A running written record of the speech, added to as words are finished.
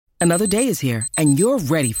Another day is here, and you're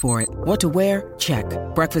ready for it. What to wear? Check.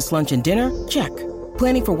 Breakfast, lunch, and dinner? Check.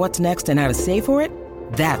 Planning for what's next and how to save for it?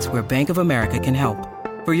 That's where Bank of America can help.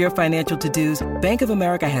 For your financial to-dos, Bank of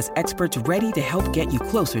America has experts ready to help get you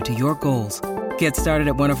closer to your goals. Get started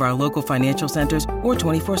at one of our local financial centers or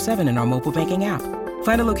 24/7 in our mobile banking app.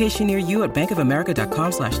 Find a location near you at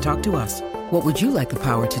bankofamerica.com/talktous. What would you like the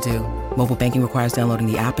power to do? Mobile banking requires downloading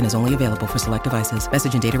the app and is only available for select devices.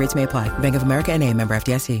 Message and data rates may apply. Bank of America N.A., member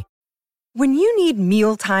FDIC. When you need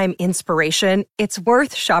mealtime inspiration, it's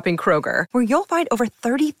worth shopping Kroger, where you'll find over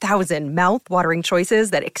 30,000 mouth-watering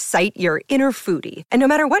choices that excite your inner foodie. And no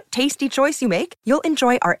matter what tasty choice you make, you'll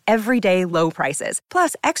enjoy our everyday low prices,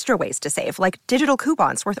 plus extra ways to save, like digital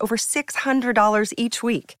coupons worth over $600 each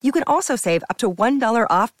week. You can also save up to $1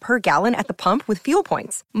 off per gallon at the pump with fuel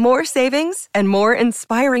points. More savings and more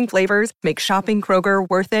inspiring flavors make shopping Kroger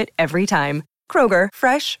worth it every time. Kroger,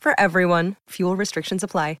 fresh for everyone. Fuel restrictions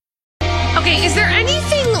apply. Okay, is there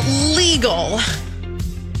anything legal?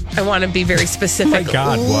 I want to be very specific. Oh my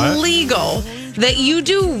God, what? Legal that you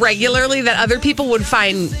do regularly that other people would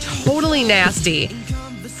find totally nasty.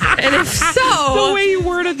 And if so... The way you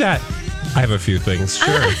worded that. I have a few things,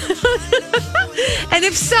 sure. And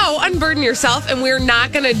if so, unburden yourself, and we're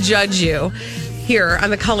not going to judge you. Here on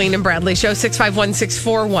the Colleen and Bradley Show,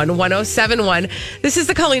 651-641-1071. This is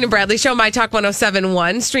the Colleen and Bradley Show, My Talk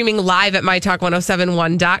 1071, streaming live at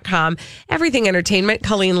mytalk1071.com. Everything Entertainment,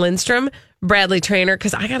 Colleen Lindstrom, Bradley Trainer,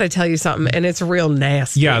 because I got to tell you something, and it's real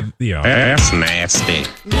nasty. Yeah. That's nasty.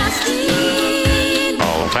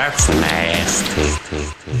 Oh, that's nasty.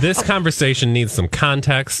 This conversation needs some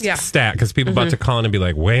context stat, because people about to call in and be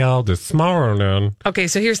like, well, this morning. Okay,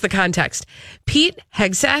 so here's the context. Pete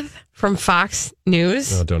Hegseth from Fox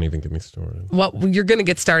News. Oh, don't even get me started. What you're going to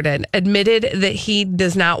get started. Admitted that he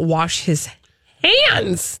does not wash his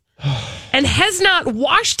hands and has not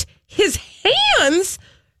washed his hands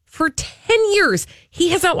for 10 years. He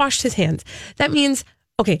has not washed his hands. That means,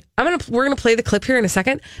 okay, we're going to play the clip here in a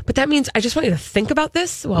second, but that means I just want you to think about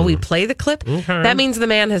this while we play the clip. Okay. That means the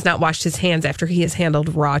man has not washed his hands after he has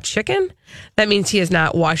handled raw chicken. That means he has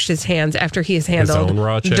not washed his hands after he has handled his own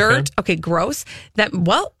raw chicken? dirt. Okay, gross.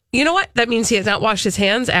 You know what? That means he has not washed his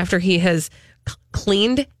hands after he has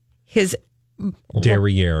cleaned his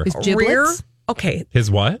derriere. His Giblets? rear. Okay.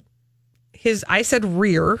 His what? I said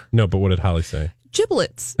rear. No, but what did Holly say?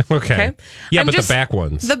 Giblets. Okay. Yeah, but the back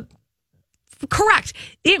ones. Correct.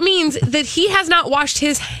 It means that he has not washed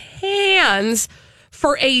his hands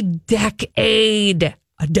for a decade.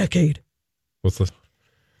 A decade. What's this?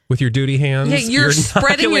 With your duty hands? Yeah, you're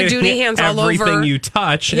spreading your duty hands all over. Everything you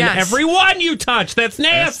touch and everyone you touch. That's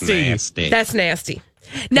nasty. That's nasty.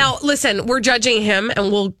 Now, listen, we're judging him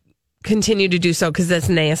and we'll continue to do so because that's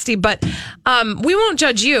nasty. But we won't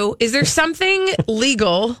judge you. Is there something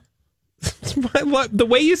legal? What? The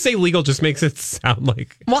way you say legal just makes it sound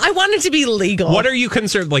like... Well, I want it to be legal. What are you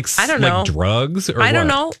concerned? Like, I don't know. Like drugs? Or I don't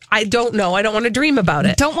know. I don't know. I don't want to dream about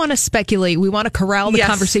it. Don't want to speculate. We want to corral the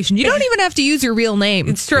conversation. You don't even have to use your real name.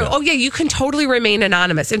 It's true. Yeah. Oh, yeah. You can totally remain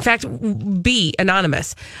anonymous. In fact, be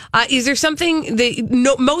anonymous. Is there something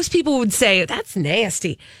that most people would say, that's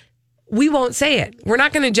nasty? We won't say it. We're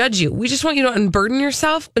not going to judge you. We just want you to unburden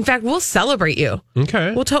yourself. In fact, we'll celebrate you.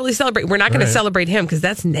 Okay. We'll totally celebrate. We're not going to celebrate him because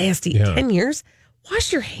that's nasty. Yeah. 10 years?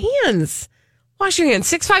 Wash your hands. Wash your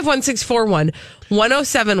hands.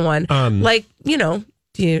 651-641-1071.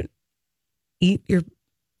 Do you eat your...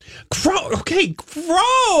 Okay,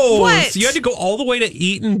 gross. What? You had to go all the way to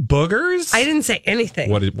eating boogers? I didn't say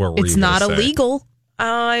anything. What were It's you not gonna say? illegal.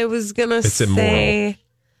 I was going to say... immoral.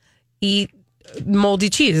 Eat moldy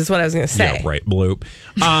cheese is what I was going to say. Yeah, right. Bloop.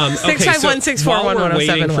 651-641-1071. While we're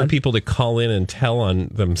waiting for people to call in and tell on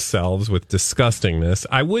themselves with disgustingness,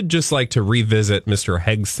 I would just like to revisit Mr.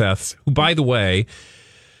 Hegseth, who, by the way,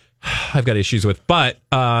 I've got issues with, but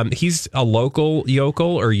he's a local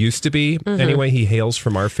yokel, or used to be. Anyway, he hails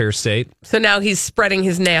from our fair state. So now he's spreading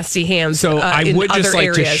his nasty hands. So I would just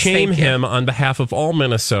like to shame Thank you. him on behalf of all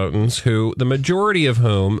Minnesotans, who the majority of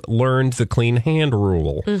whom learned the clean hand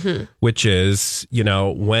rule, which is,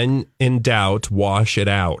 when in doubt, wash it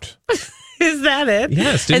out. Is that it?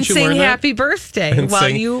 Yes. Didn't and you sing learn that? Happy Birthday And while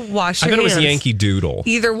sing- you wash your I thought hands. it was Yankee Doodle.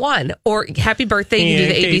 Either one. Or Happy Birthday, you do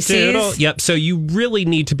the Yankee ABCs. Doodle. Yep. So you really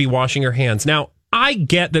need to be washing your hands. Now, I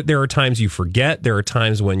get that there are times you forget. There are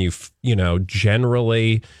times when you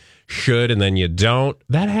generally should and then you don't.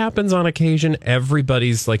 That happens on occasion.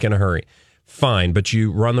 Everybody's like in a hurry. Fine. But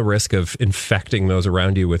you run the risk of infecting those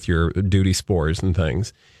around you with your duty spores and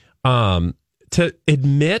things. To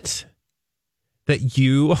admit that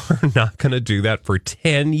you are not going to do that for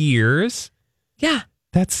 10 years. Yeah.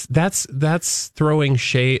 That's throwing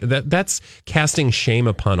shame. That's casting shame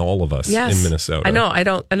upon all of us in Minnesota. I know. I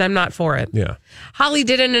don't, and I'm not for it. Yeah. Holly,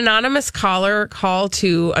 did an anonymous caller call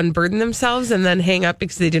to unburden themselves and then hang up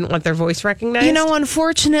because they didn't want their voice recognized?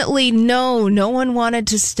 Unfortunately, no one wanted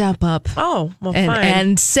to step up. Oh, well, and, fine.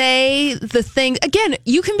 and say the thing. Again,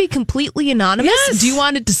 you can be completely anonymous. Yes. Do you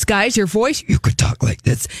want to disguise your voice? You could talk like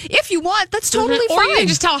this. If you want, that's totally fine. Or you can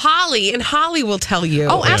just tell Holly, and Holly will tell you.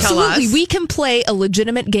 Oh, Tell absolutely. us. We can play a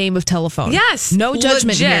legitimate game of telephone. Yes. No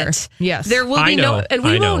judgment legit. here. Yes. There will be no, and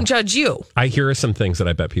we won't judge you. Here are some things that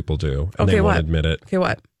I bet people do, and Okay, they what? won't admit it. Okay,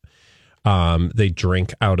 what? They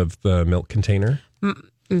drink out of the milk container.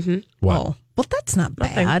 Mm-hmm. What? Oh, well, that's not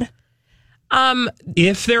bad.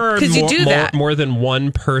 If there are 'Cause you do that. more than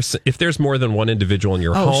one person, if there's more than one individual in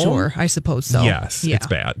your home, Sure. I suppose so. yes, it's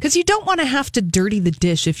bad. Because you don't want to have to dirty the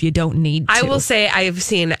dish if you don't need to. I will say I have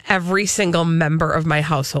seen every single member of my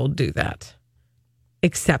household do that,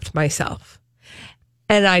 except myself.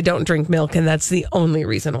 And I don't drink milk, and that's the only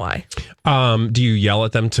reason why. Do you yell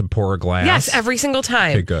at them to pour a glass? Yes, every single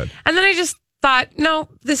time. Okay, good. And then I just thought, no,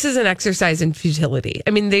 this is an exercise in futility.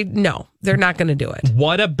 I mean, they're not going to do it.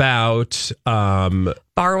 What about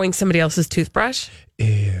Borrowing somebody else's toothbrush?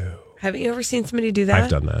 Ew. Haven't you ever seen somebody do that? I've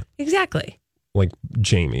done that. Exactly. Like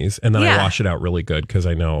Jamie's, and then I Yeah. wash it out really good because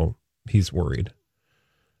I know he's worried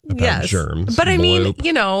about Yes. germs. But I mean, Bloop.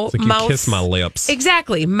 It's like mouths. you kiss my lips.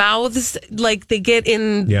 Exactly. Mouths, like they get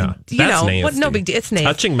in. Yeah, that's nasty. What? No big deal. It's nasty.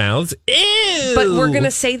 Touching mouths. Ew. But we're going to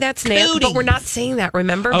say that's nasty. But we're not saying that,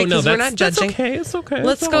 remember? Oh, Because no, we're not judging. That's okay. It's okay.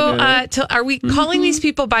 Let's It's go. all good. Are we calling these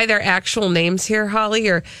people by their actual names here, Holly?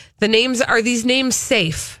 Or are these names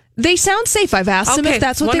safe? They sound safe. I've asked them if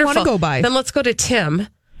that's what they want to go by. Then let's go to Tim.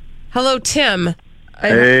 Hello, Tim.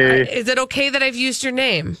 Hey. Is it okay that I've used your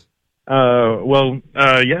name?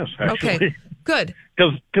 Yes, actually. Okay, good.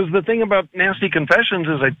 Because the thing about nasty confessions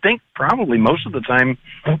is I think probably most of the time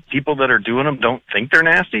people that are doing them don't think they're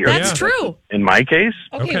nasty. Or That's true. In my case.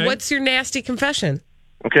 Okay, what's your nasty confession?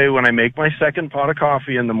 Okay, when I make my second pot of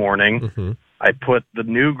coffee in the morning, I put the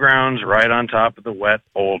new grounds right on top of the wet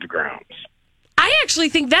old grounds. I actually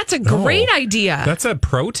think that's a great idea. That's a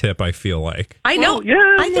pro tip, I feel like. I know. Well,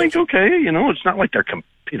 yeah, I'm like, okay, it's not like they're,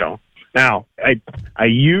 Now, I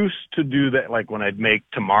used to do that, like when I'd make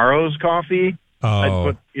tomorrow's coffee, I'd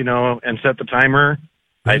put, and set the timer.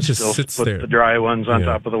 I'd just still sits put there. the dry ones on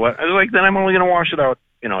top of the wet. I was like, then I'm only going to wash it out,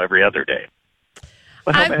 every other day.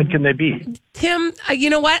 But how bad can they be? Tim, you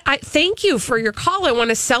know what? Thank you for your call. I want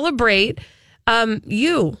to celebrate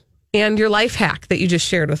you and your life hack that you just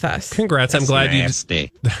shared with us. Congrats. I'm glad nasty.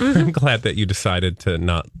 I'm glad that you decided to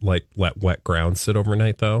not let wet ground sit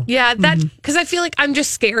overnight though. Yeah, because I feel like I'm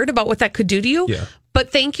just scared about what that could do to you. Yeah. But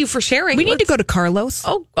thank you for sharing. We need to go to Carlos.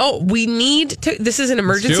 Oh, we need to. This is an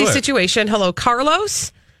emergency do it. situation. Hello,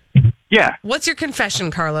 Carlos. Yeah. What's your confession,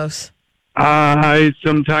 Carlos? I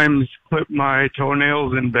sometimes clip my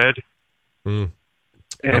toenails in bed,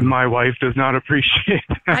 and my wife does not appreciate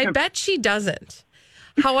that. I bet she doesn't.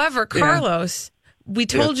 However, Carlos, we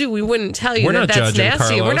told you we wouldn't tell you We're not that's judging,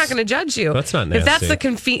 nasty. We're Carlos. not going to judge you. That's not If that's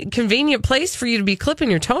nasty. the convenient place for you to be clipping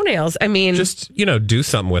your toenails, I mean, Just, do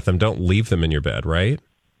something with them. Don't leave them in your bed, right?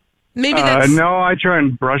 maybe that's No, I try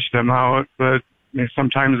and brush them out, but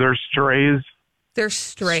sometimes they're strays. they're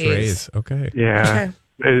strays. Okay. Yeah. Okay.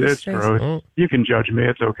 It's Strays. gross. Oh. You can judge me.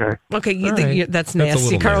 It's okay. Okay, you All think right. that's That's a nasty,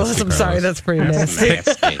 little Carlos. nasty, I'm sorry, Carlos. that's pretty nasty.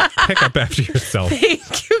 Nasty. Pick up after yourself.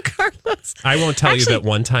 Thank you, Carlos. I won't tell you Actually- that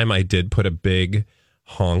one time I did put a big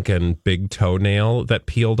honkin' big toenail that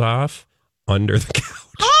peeled off under the couch.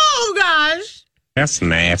 Oh gosh. That's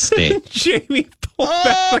nasty. Jamie pulled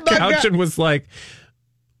back the couch and was like,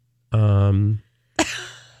 I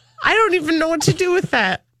don't even know what to do with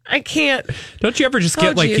that. I can't. don't you ever just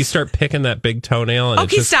get Oh, you geez. start picking that big toenail and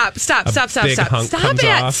Okay, it's just stop a big hunk Stop comes it.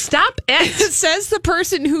 off? Stop It it. says the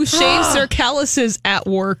person who shaves their calluses at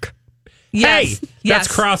work. Yes. Hey, yes.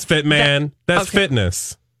 that's CrossFit, man. That's okay.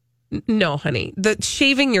 fitness. No, honey. The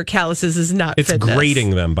shaving your calluses is not It's fitness.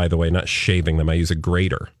 grating them, by the way, not shaving them. I use a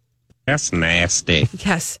grater. That's nasty.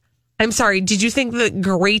 Yes. I'm sorry. Did you think that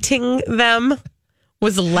grating them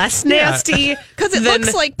was less nasty? Because it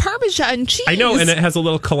looks like Parmesan cheese. I know, and it has a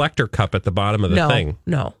little collector cup at the bottom of the thing.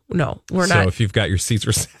 No. We're So not. if you've got your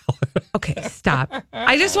Caesar salad. Okay, stop.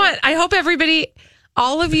 I hope everybody,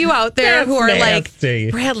 all of you out there who are nasty.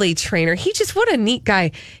 like, Bradley Trainer, what a neat guy.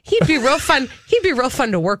 He'd be real fun. He'd be real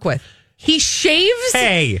fun to work with. He shaves.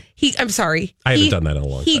 Hey. I'm sorry. I haven't done that in a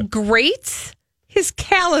long He time. grates his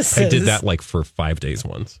calluses. I did that like for 5 days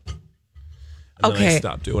once. And then I Okay.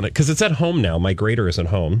 stopped doing it because it's at home now. My grater isn't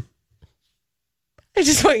home. I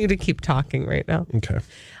just want you to keep talking right now. Okay.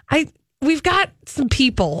 we've got some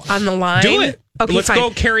people on the line. Do it. Okay, Let's fine. go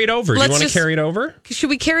carry it over. Do you want to carry it over? Should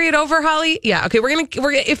we carry it over, Holly? Yeah. Okay. We're gonna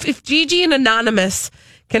if Gigi and Anonymous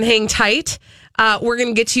can hang tight, we're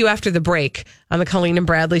gonna get to you after the break on the Colleen and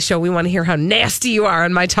Bradley Show. We want to hear how nasty you are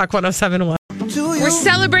on My Talk 107.1. We're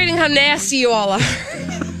celebrating how nasty you all are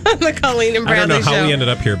on the Colleen and Bradley Show. I don't know how we ended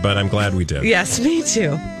up here, but I'm glad we did. Yes, me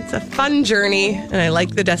too. It's a fun journey, and I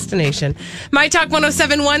like the destination. My Talk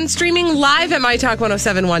 107.1, streaming live at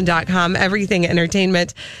MyTalk1071.com. Everything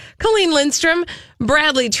Entertainment. Colleen Lindstrom,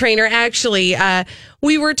 Bradley Trainer. Actually,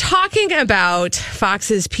 we were talking about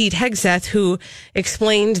Fox's Pete Hegseth, who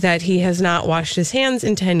explained that he has not washed his hands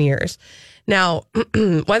in 10 years. Now,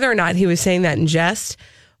 whether or not he was saying that in jest,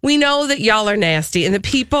 we know that y'all are nasty and that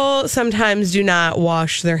people sometimes do not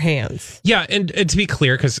wash their hands. Yeah, and to be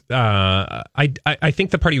clear, because I think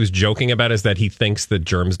the part he was joking about is that he thinks that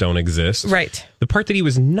germs don't exist. Right. The part that he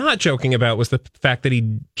was not joking about was the fact that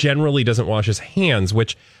he generally doesn't wash his hands,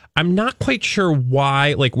 which I'm not quite sure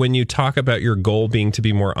why, like when you talk about your goal being to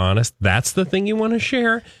be more honest, that's the thing you want to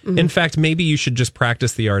share. Mm-hmm. In fact, maybe you should just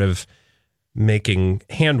practice the art of making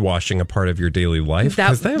hand washing a part of your daily life.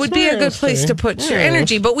 That would be a good place to put your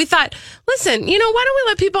energy. But we thought, listen, why don't we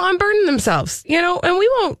let people unburden themselves? And we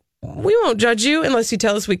won't judge you unless you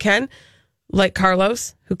tell us we can. Like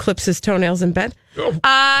Carlos, who clips his toenails in bed.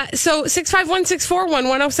 So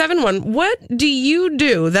 651-641-1071. What do you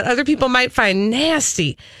do that other people might find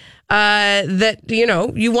nasty? That you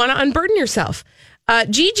want to unburden yourself.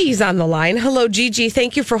 Gigi's on the line. Hello, Gigi.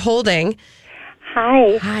 Thank you for holding.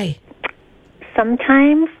 Hi.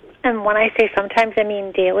 Sometimes, and when I say sometimes, I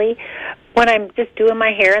mean daily, when I'm just doing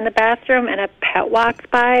my hair in the bathroom and a pet walks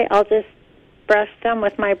by, I'll just brush them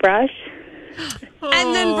with my brush.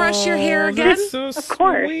 And then brush your hair again? So of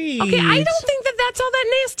course. Sweet. Okay, I don't think that's all that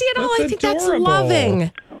nasty at all. That's I think adorable. that's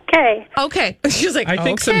loving. Okay. She's like, I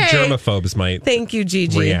think some germaphobes might Thank you,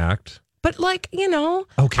 Gigi. react. But can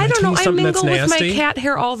I don't know. I mingle with my nasty? cat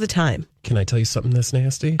hair all the time. Can I tell you something that's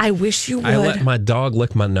nasty? I wish you would. I let my dog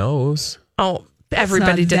lick my nose. Oh,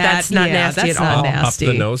 everybody did. That's not nasty that's at all. not nasty.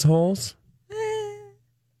 Up the nose holes?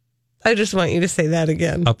 I just want you to say that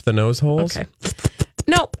again. Up the nose holes? Okay.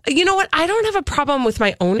 No, you know what? I don't have a problem with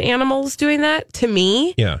my own animals doing that to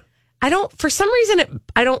me. Yeah. For some reason,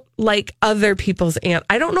 I don't like other people's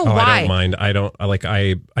I don't know why. I don't mind.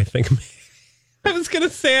 I think I was going to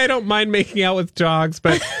say I don't mind making out with dogs,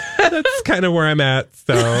 but that's kind of where I'm at.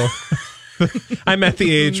 So I'm at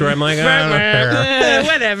the age where I'm like, I don't care.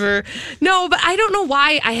 Whatever. No, but I don't know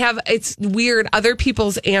why it's weird. Other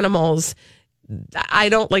people's animals, I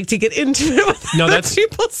don't like to get intimate with other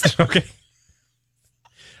people's. Okay.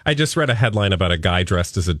 I just read a headline about a guy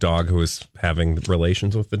dressed as a dog who was having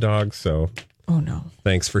relations with the dog. So, oh no!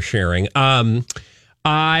 Thanks for sharing.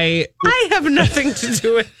 I have nothing to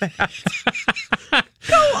do with that.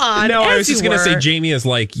 Go on. No, I was just going to say Jamie is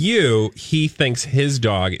like you. He thinks his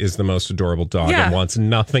dog is the most adorable dog and wants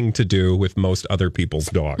nothing to do with most other people's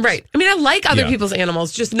dogs. Right. I mean, I like other people's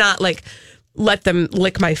animals, just not like let them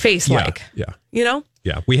lick my face. Yeah.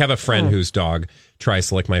 Yeah. We have a friend whose dog tries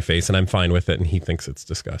to lick my face, and I'm fine with it, and he thinks it's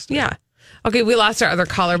disgusting. Yeah. Okay, we lost our other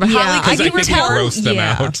caller, but Holly, I think gross them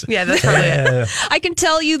out. Yeah, that's probably it. I can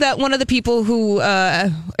tell you that one of the people who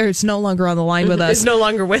is no longer on the line with us is no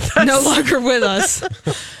longer with us.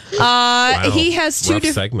 Wow. He has two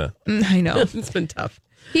different segment. I know it's been tough.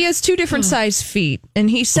 He has two different size feet, and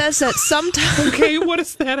he says that sometimes. Okay, what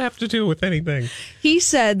does that have to do with anything? He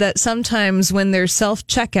said that sometimes when there's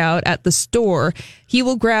self-checkout at the store, he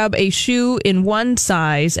will grab a shoe in one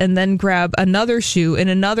size and then grab another shoe in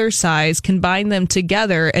another size, combine them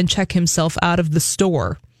together, and check himself out of the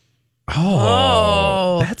store.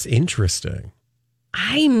 Oh, that's interesting.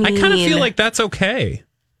 I mean, I kind of feel like that's okay.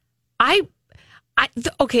 I get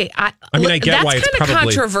that's why it's probably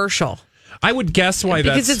controversial. I would guess why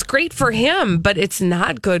because it's great for him, but it's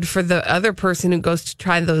not good for the other person who goes to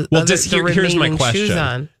try the here's my question. Shoes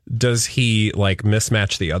on. Does he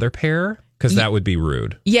mismatch the other pair? Because that would be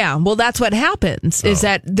rude. Yeah, well, that's what happens is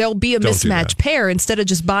that there'll be a mismatched pair instead of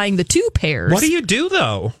just buying the two pairs. What do you do,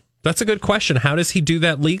 though? That's a good question. How does he do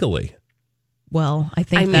that legally? Well, I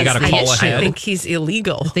think you got to call ahead. I think he's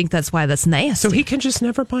illegal. I think that's why that's nasty. So he can just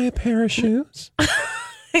never buy a pair of shoes?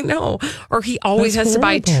 I know. Or he always has to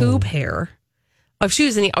buy two pair of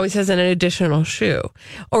shoes, and he always has an additional shoe.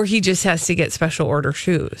 Or he just has to get special order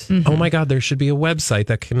shoes. Mm-hmm. Oh my God, there should be a website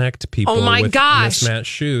that connects people with mismatched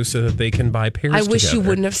shoes so that they can buy pairs I wish together. you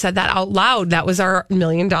wouldn't have said that out loud. That was our $1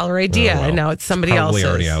 million idea, and now it's somebody else's.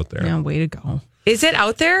 Probably already out there. Yeah, way to go. Is it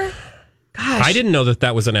out there? Gosh. I didn't know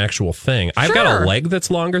that was an actual thing. I've got a leg that's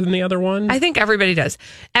longer than the other one. I think everybody does.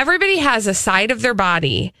 Everybody has a side of their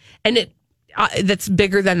body and that's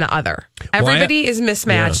bigger than the other. Everybody is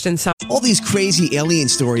mismatched in some. All these crazy alien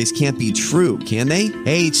stories can't be true, can they?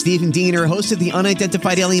 Hey, it's Stephen Diener, host of the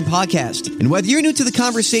Unidentified Alien Podcast. And whether you're new to the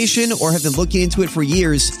conversation or have been looking into it for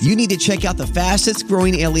years, you need to check out the fastest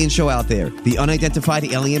growing alien show out there, the Unidentified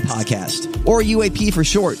Alien Podcast, or UAP for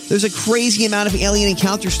short. There's a crazy amount of alien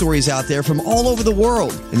encounter stories out there from all over the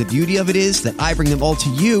world. And the beauty of it is that I bring them all to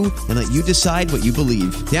you and let you decide what you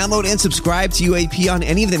believe. Download and subscribe to UAP on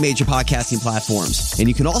any of the major podcasting platforms. And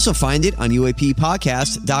you can also find it on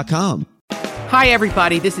UAPpodcast.com. Hi,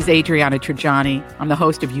 everybody. This is Adriana Trajani. I'm the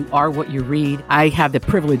host of You Are What You Read. I have the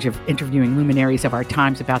privilege of interviewing luminaries of our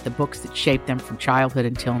times about the books that shaped them from childhood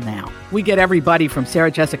until now. We get everybody from Sarah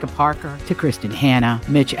Jessica Parker to Kristen Hanna,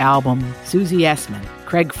 Mitch Albom, Susie Essman,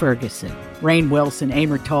 Craig Ferguson, Rainn Wilson,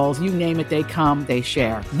 Amor Tolls, you name it, they come, they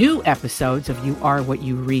share. New episodes of You Are What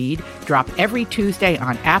You Read drop every Tuesday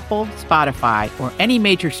on Apple, Spotify, or any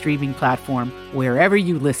major streaming platform wherever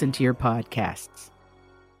you listen to your podcasts.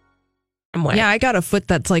 Yeah, I got a foot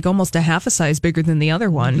that's like almost a half a size bigger than the other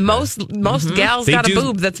one. Most gals got a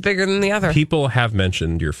boob that's bigger than the other. People have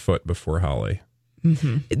mentioned your foot before, Holly.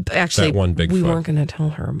 Actually, that one big we foot. weren't going to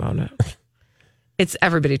tell her about it. It's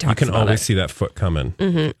everybody talks about it. You can always see that foot coming.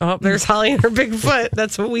 Oh, there's Holly and her big foot.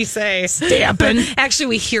 That's what we say. Stamping. Actually,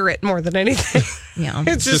 we hear it more than anything. Yeah.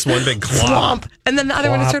 It's just one big clomp. And then the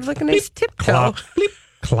other one is sort of like a nice tiptoe. Clop, bleep,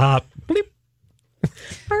 clop, bleep.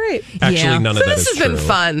 All right. Actually, none of that is true. This has been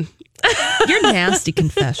fun. Your nasty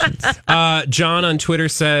confessions. John on Twitter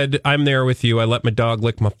said, I'm there with you. I let my dog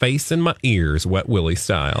lick my face and my ears, Wet Willie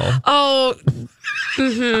style. Oh,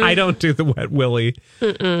 I don't do the Wet Willie,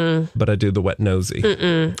 but I do the Wet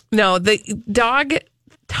Nosy. No, the dog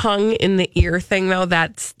tongue in the ear thing, though,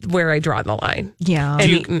 that's where I draw the line. Yeah.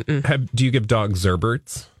 Do you give dogs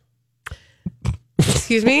Zerberts?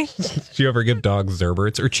 Excuse me? Do you ever give dogs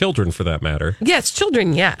Zerberts? Or children, for that matter? Yes,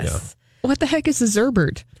 children, yes. Yeah. What the heck is a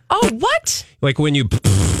Zerbert? Oh, what? Like when you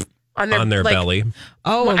on their belly.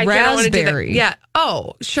 Oh, Well, a I don't wanna do that. raspberry. Yeah.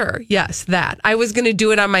 Oh, sure. Yes, that. I was going to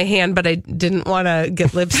do it on my hand, but I didn't want to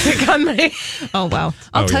get lipstick on my. Oh, wow.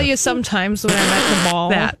 I'll tell you sometimes when I'm at the mall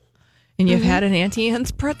That. and you've had an Auntie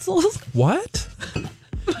Anne's pretzel. What? I'm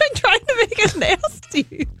trying to make it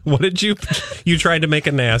nasty. What did you tried to make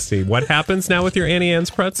a nasty? What happens now with your Annie Ann's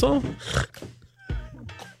pretzel?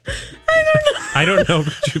 I don't know.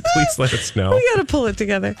 Could you please let us know? We got to pull it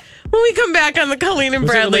together. When we come back on the Colleen and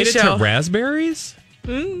Was Bradley it related show. to raspberries?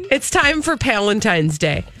 It's time for Palentine's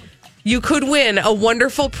Day. You could win a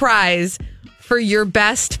wonderful prize for your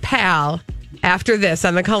best pal after this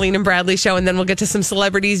on the Colleen and Bradley show, and then we'll get to some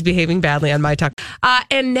celebrities behaving badly on My Talk.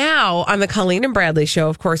 And now on the Colleen and Bradley show,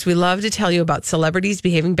 of course, we love to tell you about celebrities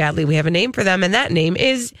behaving badly. We have a name for them, and that name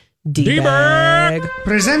is D-Bag.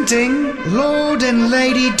 Presenting Lord and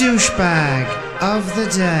Lady Douchebag of the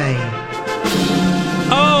Day.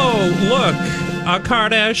 Oh, look, a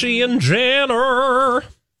Kardashian Jenner.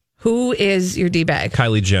 Who is your D-Bag?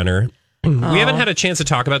 Kylie Jenner. We haven't had a chance to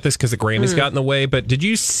talk about this because the Grammys got in the way, but did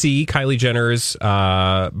you see Kylie Jenner's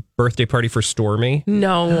birthday party for Stormy?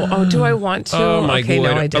 No. Oh, do I want to? Oh, my okay, God.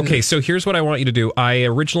 no, I didn't. Okay, so here's what I want you to do. I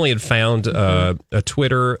originally had found a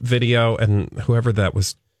Twitter video, and whoever that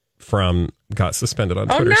was from got suspended on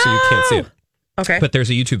Twitter, so you can't see it. Okay. But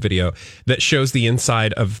there's a YouTube video that shows the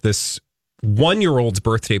inside of this 1-year-old's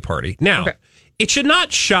birthday party. Now, it should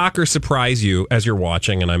not shock or surprise you as you're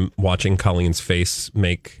watching, and I'm watching Colleen's face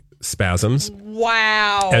make spasms.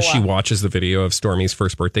 Wow. As she watches the video of Stormy's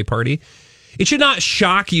first birthday party. It should not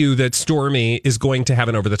shock you that Stormy is going to have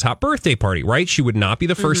an over-the-top birthday party, right? She would not be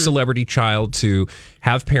the first celebrity child to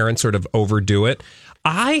have parents sort of overdo it.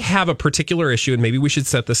 I have a particular issue, and maybe we should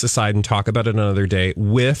set this aside and talk about it another day,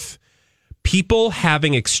 with people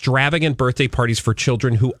having extravagant birthday parties for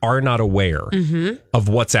children who are not aware of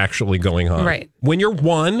what's actually going on. Right. When you're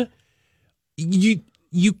one,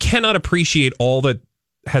 you cannot appreciate all that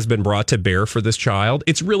has been brought to bear for this child.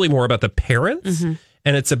 It's really more about the parents, and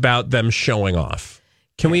it's about them showing off.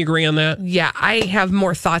 Can we agree on that? Yeah, I have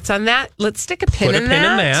more thoughts on that. Let's stick a pin in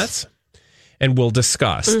that. And we'll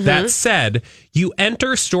discuss. That said, you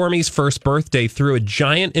enter Stormy's first birthday through a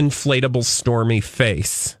giant inflatable Stormy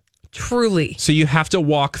face. Truly. So you have to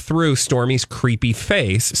walk through Stormy's creepy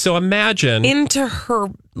face. So imagine into her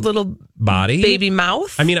little body, baby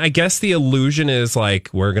mouth. I mean, I guess the illusion is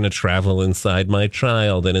like, we're going to travel inside my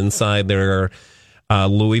child, and inside there are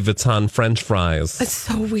Louis Vuitton French fries. That's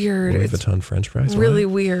so weird. Louis Vuitton French fries. Really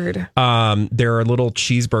weird. There are little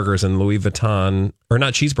cheeseburgers in Louis Vuitton, or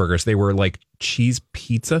not cheeseburgers. They were like cheese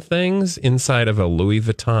pizza things inside of a Louis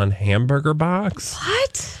Vuitton hamburger box.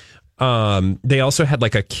 What? They also had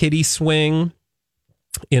like a kiddie swing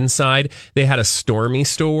inside. They had a Stormy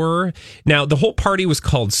store. Now, the whole party was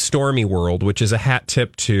called Stormy World, which is a hat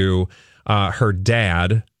tip to her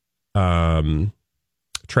dad, Travis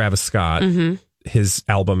Scott. Mm-hmm. His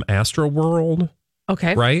album Astro World.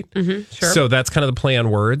 Okay. Right? Mm-hmm. Sure. So that's kind of the play on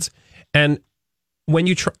words. And when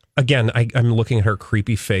you try, again, I'm looking at her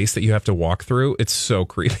creepy face that you have to walk through. It's so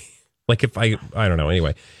creepy. Like if I don't know.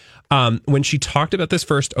 Anyway, when she talked about this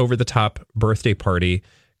first over the top birthday party,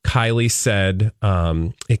 Kylie said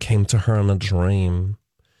it came to her in a dream.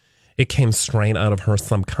 It came straight out of her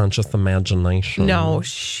subconscious imagination. No,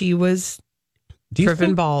 she was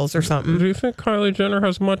tripping balls or something. Do you think Kylie Jenner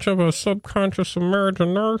has much of a subconscious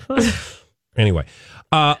imagination? Anyway,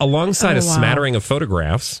 alongside a smattering of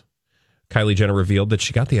photographs, Kylie Jenner revealed that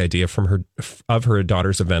she got the idea from her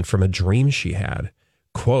daughter's event from a dream she had.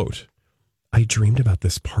 Quote, I dreamed about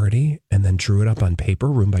this party and then drew it up on paper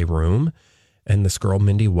room by room. And this girl,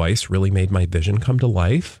 Mindy Weiss, really made my vision come to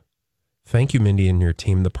life. Thank you, Mindy and your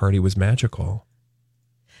team. The party was magical.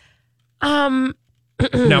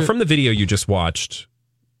 Now, from the video you just watched,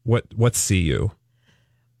 what see you?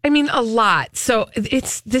 I mean, a lot. So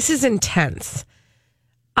this is intense.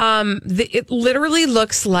 It literally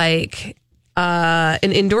looks like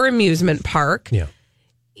an indoor amusement park. Yeah.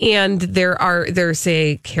 And there's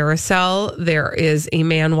a carousel. There is a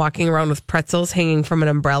man walking around with pretzels hanging from an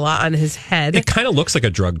umbrella on his head. It kind of looks like a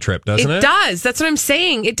drug trip, doesn't it? It does. That's what I'm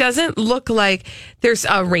saying. It doesn't look like there's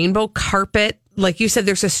a rainbow carpet. Like you said,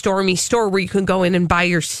 there's a Stormy store where you can go in and buy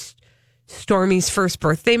your Stormy's first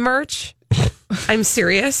birthday merch. I'm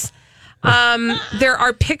serious. There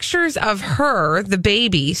are pictures of her, the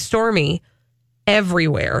baby, Stormy,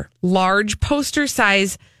 everywhere. Large poster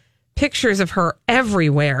size pictures of her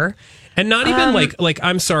everywhere. And not even like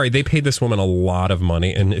I'm sorry, they paid this woman a lot of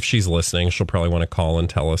money. And if she's listening, she'll probably want to call and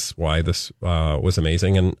tell us why this was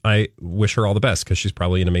amazing. And I wish her all the best because she's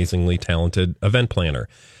probably an amazingly talented event planner.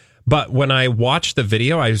 But when I watched the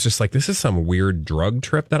video, I was just like, this is some weird drug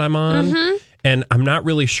trip that I'm on. Mm-hmm. And I'm not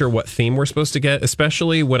really sure what theme we're supposed to get,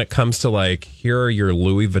 especially when it comes to like, here are your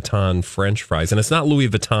Louis Vuitton French fries. And it's not Louis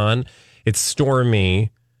Vuitton, it's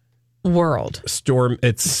Stormy World.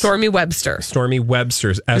 It's Stormy Webster. Stormy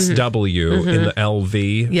Webster's SW in the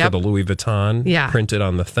LV for the Louis Vuitton printed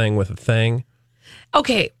on the thing with a thing.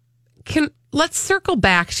 Okay. Let's circle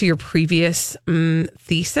back to your previous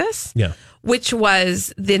thesis. Yeah. Which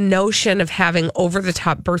was the notion of having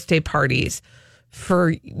over-the-top birthday parties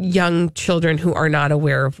for young children who are not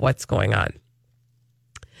aware of what's going on.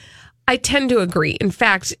 I tend to agree. In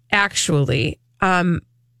fact, actually,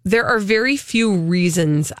 there are very few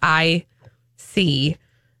reasons I see.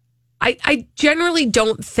 I generally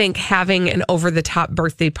don't think having an over-the-top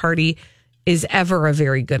birthday party is ever a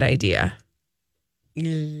very good idea.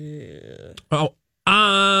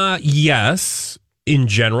 Yes. In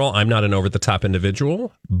general, I'm not an over-the-top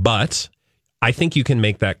individual, but I think you can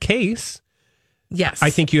make that case. Yes.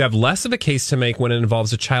 I think you have less of a case to make when it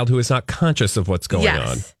involves a child who is not conscious of what's going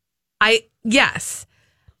on. Yes.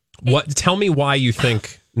 Tell me why you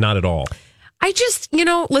think not at all. I just,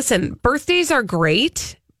 listen, birthdays are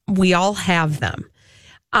great. We all have them.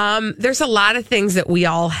 There's a lot of things that we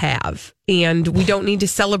all have, and we don't need to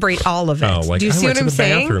celebrate all of it. Oh, like, do you see what I'm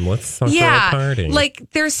saying? Bathroom. Let's throw a party. Like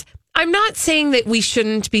I'm not saying that we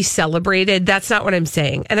shouldn't be celebrated. That's not what I'm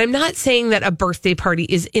saying. And I'm not saying that a birthday party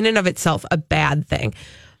is in and of itself a bad thing.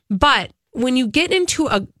 But when you get into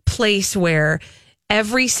a place where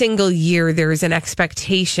every single year there is an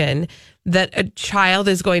expectation that a child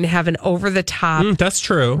is going to have an over-the-top, that's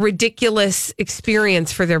true, ridiculous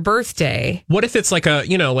experience for their birthday. What if it's like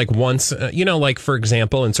once, like for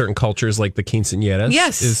example, in certain cultures, like the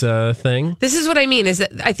quinceañeras is a thing? This is what I mean, is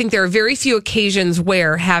that I think there are very few occasions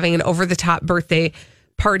where having an over-the-top birthday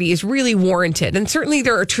party is really warranted. And certainly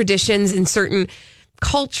there are traditions in certain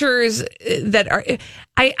cultures that are,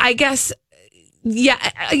 I guess... Yeah,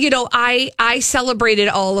 I celebrated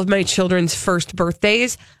all of my children's first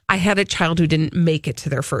birthdays. I had a child who didn't make it to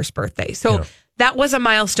their first birthday. So that was a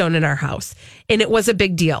milestone in our house. And it was a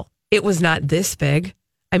big deal. It was not this big.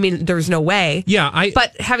 I mean, there's no way. Yeah.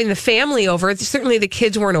 But having the family over, certainly the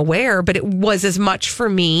kids weren't aware, but it was as much for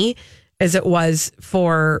me as it was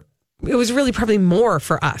for it was really probably more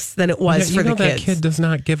for us than it was for the kids. That kid does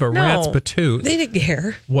not give a rat's patoots. They didn't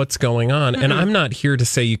care what's going on. And I'm not here to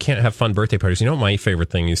say you can't have fun birthday parties. You know what my favorite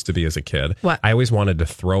thing used to be as a kid? What? I always wanted to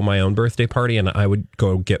throw my own birthday party, and I would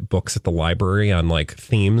go get books at the library on like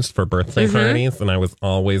themes for birthday parties. And I was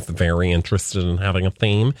always very interested in having a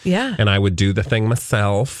theme. Yeah. And I would do the thing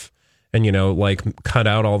myself and, like cut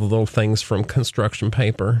out all the little things from construction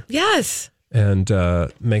paper. Yes. And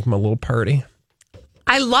make my little party.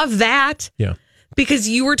 I love that. Yeah. Because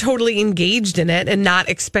you were totally engaged in it and not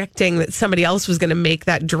expecting that somebody else was going to make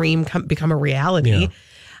that dream become a reality.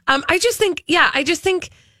 Yeah. I just think,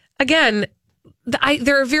 again,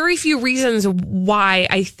 there are very few reasons why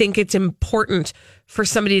I think it's important for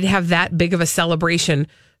somebody to have that big of a celebration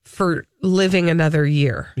for living another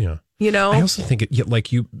year. Yeah. I also think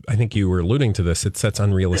I think you were alluding to this. It sets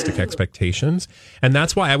unrealistic expectations. And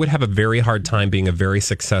that's why I would have a very hard time being a very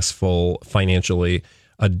successful financially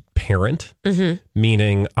a parent,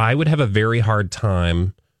 meaning I would have a very hard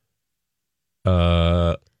time.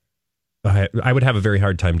 I would have a very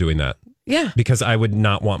hard time doing that. Yeah. Because I would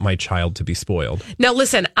not want my child to be spoiled. Now,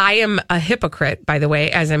 listen, I am a hypocrite, by the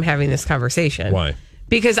way, as I'm having this conversation. Why?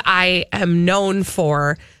 Because I am known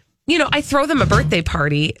for, I throw them a birthday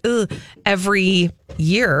party every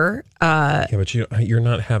year. Yeah, but you're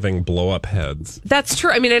not having blow up heads. That's true.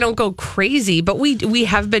 I mean, I don't go crazy, but we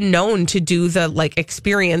have been known to do the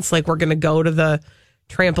experience. Like we're going to go to the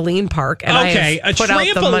trampoline park. And okay, a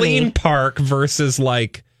trampoline park versus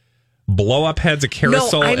blow up heads, a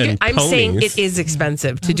carousel, and I'm ponies. saying it is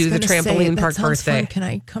expensive to do the trampoline park birthday. Fun. Can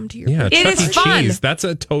I come to your? Yeah, it is fun. Cheese. That's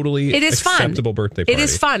a totally acceptable birthday party. It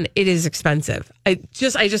is fun. It is expensive. I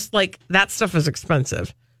just like that stuff is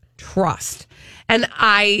expensive. Trust. And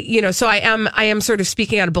so I am sort of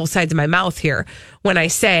speaking out of both sides of my mouth here when I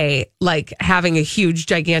say having a huge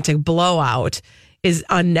gigantic blowout is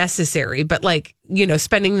unnecessary, but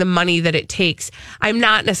spending the money that it takes. I'm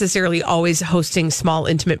not necessarily always hosting small,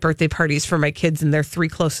 intimate birthday parties for my kids and their 3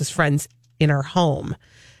 closest friends in our home,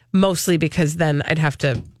 mostly because then I'd have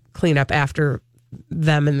to clean up after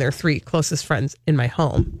them and their 3 closest friends in my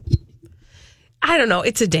home. I don't know.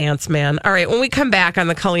 It's a dance, man. All right. When we come back on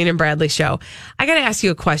the Colleen and Bradley show, I got to ask you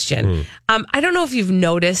a question. I don't know if you've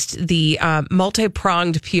noticed the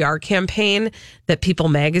multi-pronged PR campaign that People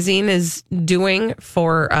Magazine is doing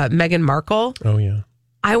for Meghan Markle. Oh, yeah.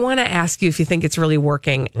 I want to ask you if you think it's really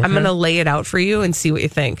working. Okay. I'm going to lay it out for you and see what you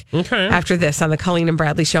think. Okay. After this on the Colleen and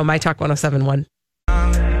Bradley show, My Talk 107.1.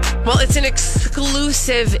 Well, it's an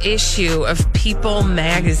exclusive issue of People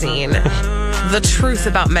Magazine. The truth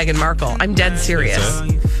about Meghan Markle. I'm dead serious.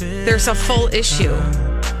 There's a full issue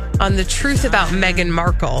on the truth about Meghan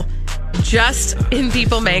Markle just in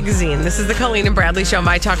People Magazine. This is the Colleen and Bradley show,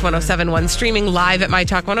 My Talk 107.1, streaming live at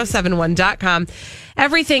MyTalk1071.com.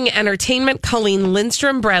 Everything Entertainment. Colleen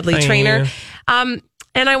Lindstrom, Bradley Trainer. And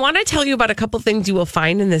I want to tell you about a couple things you will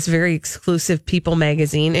find in this very exclusive People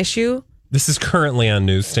Magazine issue. This is currently on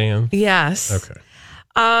newsstand? Yes. Okay.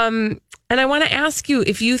 And I want to ask you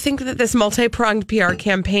if you think that this multi-pronged PR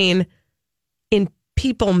campaign in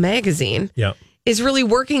People Magazine is really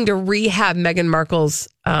working to rehab Meghan Markle's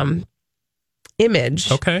image.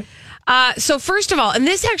 Okay. So first of all, and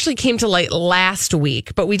this actually came to light last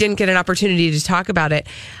week, but we didn't get an opportunity to talk about it.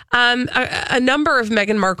 A number of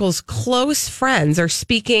Meghan Markle's close friends are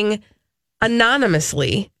speaking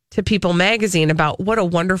anonymously to People Magazine about what a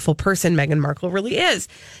wonderful person Meghan Markle really is,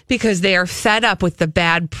 because they are fed up with the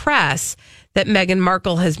bad press that Meghan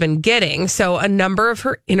Markle has been getting. So a number of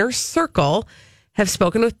her inner circle have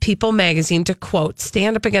spoken with People Magazine to, quote,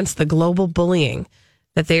 stand up against the global bullying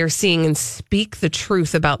that they are seeing and speak the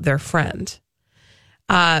truth about their friend.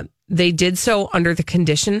 They did so under the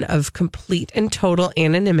condition of complete and total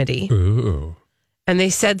anonymity. Ooh. And they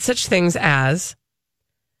said such things as,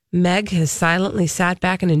 Meg has silently sat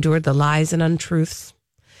back and endured the lies and untruths.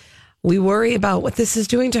 We worry about what this is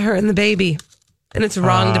doing to her and the baby. And it's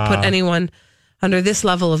wrong to put anyone under this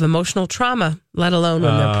level of emotional trauma, let alone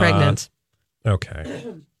when they're pregnant.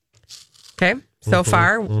 Okay. Okay. So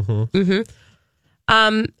far.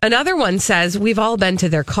 Another one says, we've all been to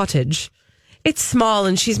their cottage. It's small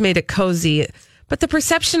and she's made it cozy. But the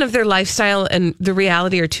perception of their lifestyle and the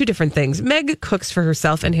reality are two different things. Meg cooks for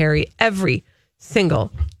herself and Harry every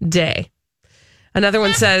single day. Another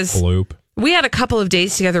one says, Bloop. We had a couple of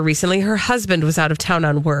days together recently. Her husband was out of town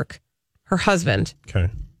on work. Her husband,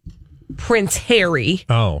 Prince Harry,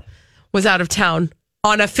 was out of town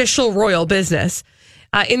on official royal business.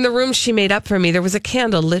 In the room she made up for me, there was a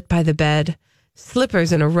candle lit by the bed,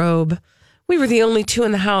 slippers and a robe. We were the only two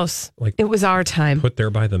in the house. Like, it was our time. Put there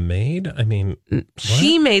by the maid? I mean,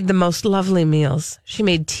 she made the most lovely meals. She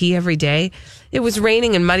made tea every day. It was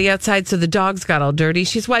raining and muddy outside, so the dogs got all dirty.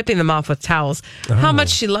 She's wiping them off with towels. How much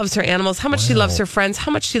she loves her animals, how much she loves her friends,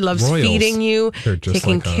 how much she loves Royals. feeding you, They're just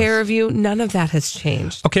taking like care of you. None of that has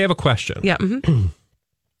changed. Okay, I have a question. Yeah.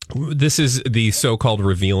 This is the so-called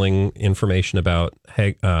revealing information about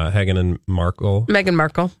Meghan and Markle. Meghan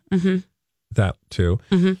Markle. Mm-hmm. That too.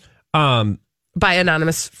 Mm-hmm. By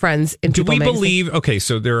anonymous friends in Do People we magazine. believe, okay,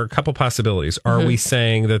 so there are a couple possibilities. Are we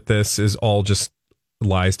saying that this is all just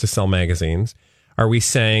lies to sell magazines? Are we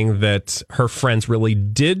saying that her friends really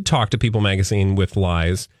did talk to People magazine with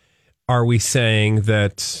lies? Are we saying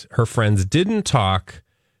that her friends didn't talk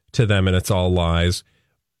to them and it's all lies?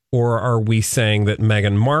 Or are we saying that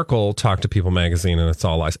Meghan Markle talked to People magazine and it's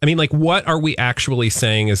all lies? I mean, like, what are we actually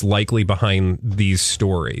saying is likely behind these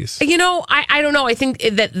stories? You know, I don't know. I think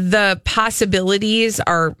that the possibilities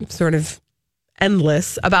are sort of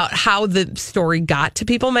endless about how the story got to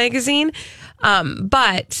People magazine.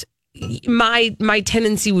 But my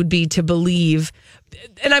tendency would be to believe,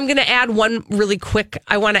 and I'm going to add one really quick,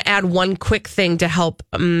 I want to add one quick thing to help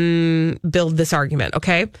build this argument,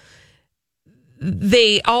 okay?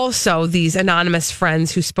 They also, these anonymous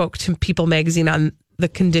friends who spoke to People magazine on the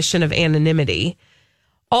condition of anonymity,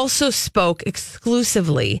 also spoke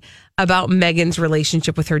exclusively about Meghan's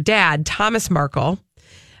relationship with her dad, Thomas Markle.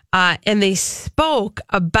 And they spoke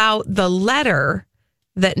about the letter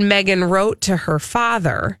that Meghan wrote to her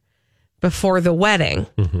father before the wedding.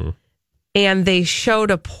 Mm-hmm. And they showed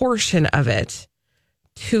a portion of it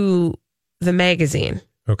to the magazine.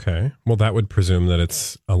 Okay. Well, that would presume that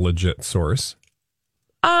it's a legit source.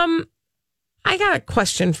 I got a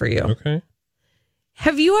question for you. Okay.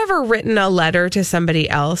 Have you ever written a letter to somebody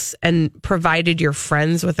else and provided your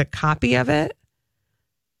friends with a copy of it?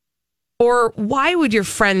 Or why would your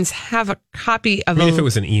friends have a copy of if it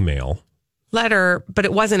was an email letter, but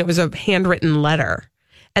it wasn't, it was a handwritten letter.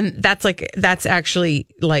 And that's actually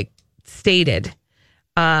like stated.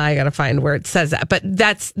 I got to find where it says that, but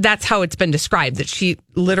that's how it's been described, that she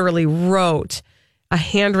literally wrote a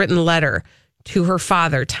handwritten letter to her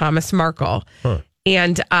father, Thomas Markle. Huh.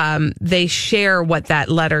 And they share what that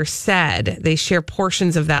letter said. They share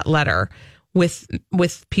portions of that letter with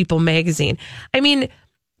People magazine. I mean,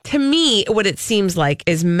 to me, what it seems like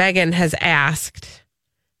is Meghan has asked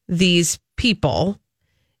these people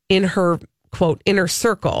in her, quote, inner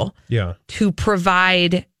circle to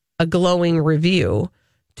provide a glowing review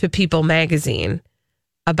to People magazine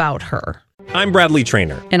about her. I'm Bradley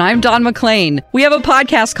Trainer. And I'm Don McClain. We have a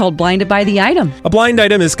podcast called Blinded by the Item. A blind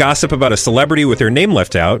item is gossip about a celebrity with their name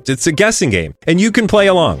left out. It's a guessing game, and you can play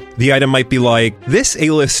along. The item might be like, this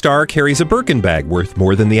A-list star carries a Birkin bag worth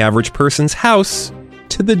more than the average person's house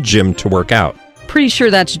to the gym to work out. Pretty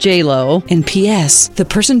sure that's J-Lo. And P.S., the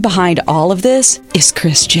person behind all of this is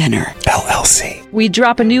Kris Jenner, LLC. We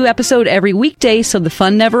drop a new episode every weekday so the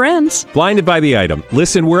fun never ends. Blinded by the Item.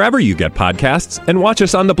 Listen wherever you get podcasts and watch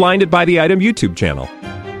us on the Blinded by the Item YouTube channel.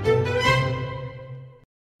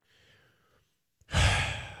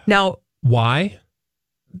 Now, why?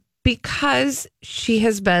 Because she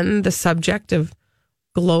has been the subject of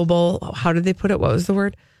global, how did they put it? What was the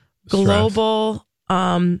word? Global,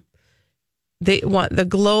 they want the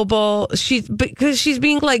global, because she's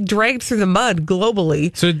being like dragged through the mud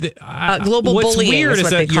globally. So global what's bullying weird is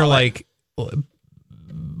what that they you're call like,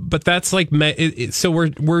 but that's like, so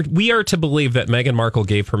we are to believe that Meghan Markle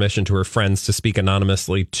gave permission to her friends to speak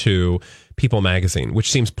anonymously to People magazine,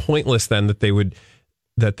 which seems pointless then that they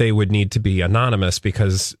would need to be anonymous,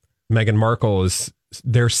 because Meghan Markle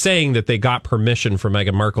they're saying that they got permission for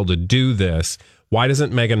Meghan Markle to do this. Why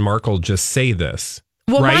doesn't Meghan Markle just say this?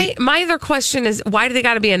 Well, right? my other question is, why do they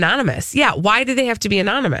got to be anonymous? Yeah, why do they have to be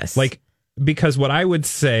anonymous? Like, because what I would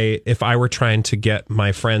say if I were trying to get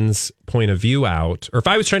my friend's point of view out, or if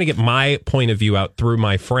I was trying to get my point of view out through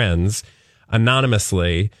my friends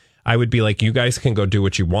anonymously, I would be like, you guys can go do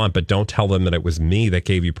what you want, but don't tell them that it was me that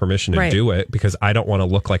gave you permission to do it, because I don't want to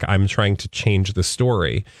look like I'm trying to change the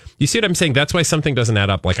story. You see what I'm saying? That's why something doesn't add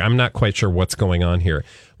up. Like, I'm not quite sure what's going on here.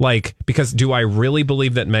 Like, because do I really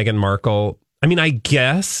believe that Meghan Markle, I mean, I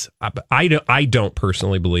guess I don't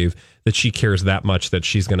personally believe that she cares that much that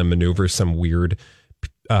she's going to maneuver some weird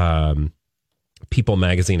People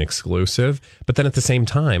magazine exclusive. But then at the same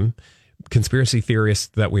time, conspiracy theorists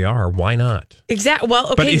that we are, why not? Exactly.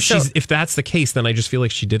 Well, okay. But if that's the case, then I just feel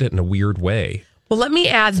like she did it in a weird way. Well, let me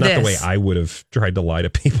add this. Not the way I would have tried to lie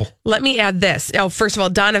to people. Let me add this. Oh, first of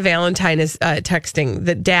all, Donna Valentine is texting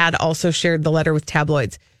that Dad also shared the letter with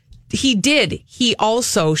tabloids. He did. He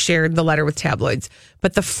also shared the letter with tabloids,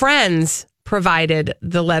 but the friends provided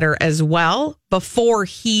the letter as well before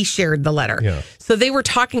he shared the letter. Yeah. So they were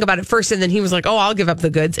talking about it first, and then he was like, oh, I'll give up the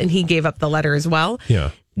goods. And he gave up the letter as well.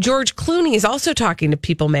 Yeah. George Clooney is also talking to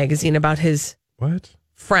People magazine about his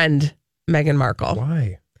friend, Meghan Markle.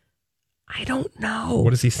 Why? I don't know.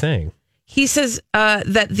 What is he saying? He says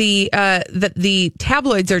that the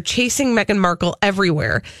tabloids are chasing Meghan Markle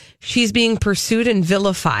everywhere. She's being pursued and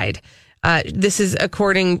vilified. This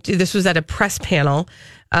was at a press panel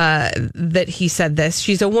that he said this.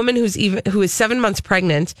 She's a woman who is 7 months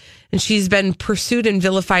pregnant, and she's been pursued and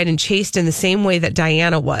vilified and chased in the same way that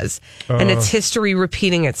Diana was, and it's history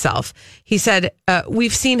repeating itself. He said,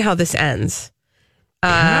 "We've seen how this ends."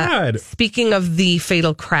 Speaking of the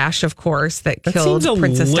fatal crash, of course, that killed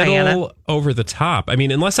Princess Diana. Little over the top. I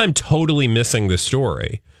mean, unless I'm totally missing the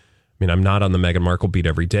story. I mean, I'm not on the Meghan Markle beat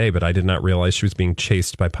every day, but I did not realize she was being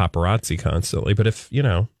chased by paparazzi constantly. But if, I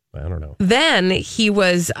don't know. Then he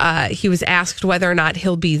was asked whether or not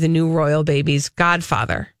he'll be the new royal baby's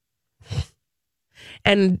godfather.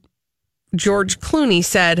 And George Clooney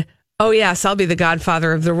said, oh, yes, I'll be the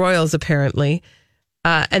godfather of the royals, apparently.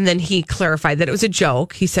 And then he clarified that it was a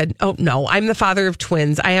joke. He said, oh, no, I'm the father of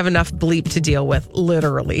twins. I have enough bleep to deal with,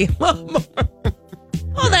 literally.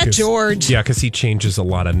 Oh, that George. Yeah, because he changes a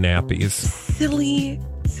lot of nappies.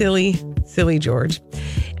 Silly George.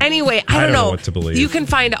 Anyway, I don't know what to believe. You can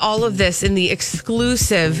find all of this in the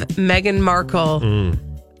exclusive Meghan Markle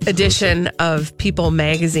edition of People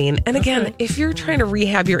magazine. And again, if you're trying to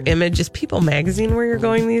rehab your image, is People magazine where you're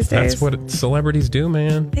going these days? That's what celebrities do,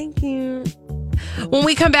 man. Thank you. When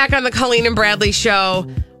we come back on the Colleen and Bradley show,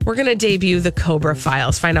 we're going to debut the Cobra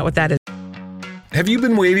Files. Find out what that is. Have you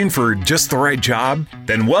been waiting for just the right job?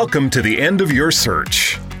 Then welcome to the end of your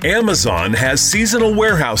search. Amazon has seasonal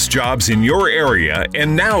warehouse jobs in your area,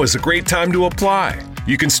 and now is a great time to apply.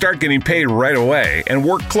 You can start getting paid right away and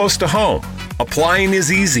work close to home. Applying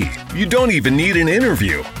is easy. You don't even need an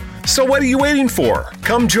interview. So what are you waiting for?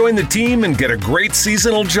 Come join the team and get a great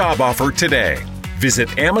seasonal job offer today.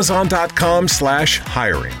 Visit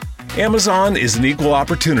Amazon.com/hiring. Amazon is an equal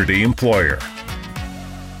opportunity employer.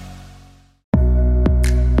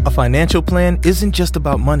 A financial plan isn't just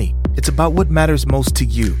about money. It's about what matters most to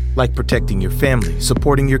you, like protecting your family,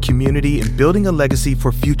 supporting your community, and building a legacy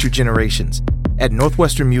for future generations. At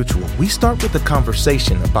Northwestern Mutual, we start with a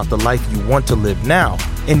conversation about the life you want to live now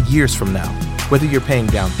and years from now. Whether you're paying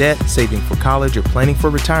down debt, saving for college, or planning for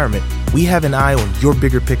retirement, we have an eye on your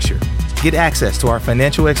bigger picture. Get access to our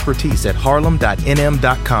financial expertise at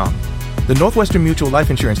harlem.nm.com. The Northwestern Mutual Life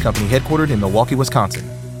Insurance Company, headquartered in Milwaukee, Wisconsin.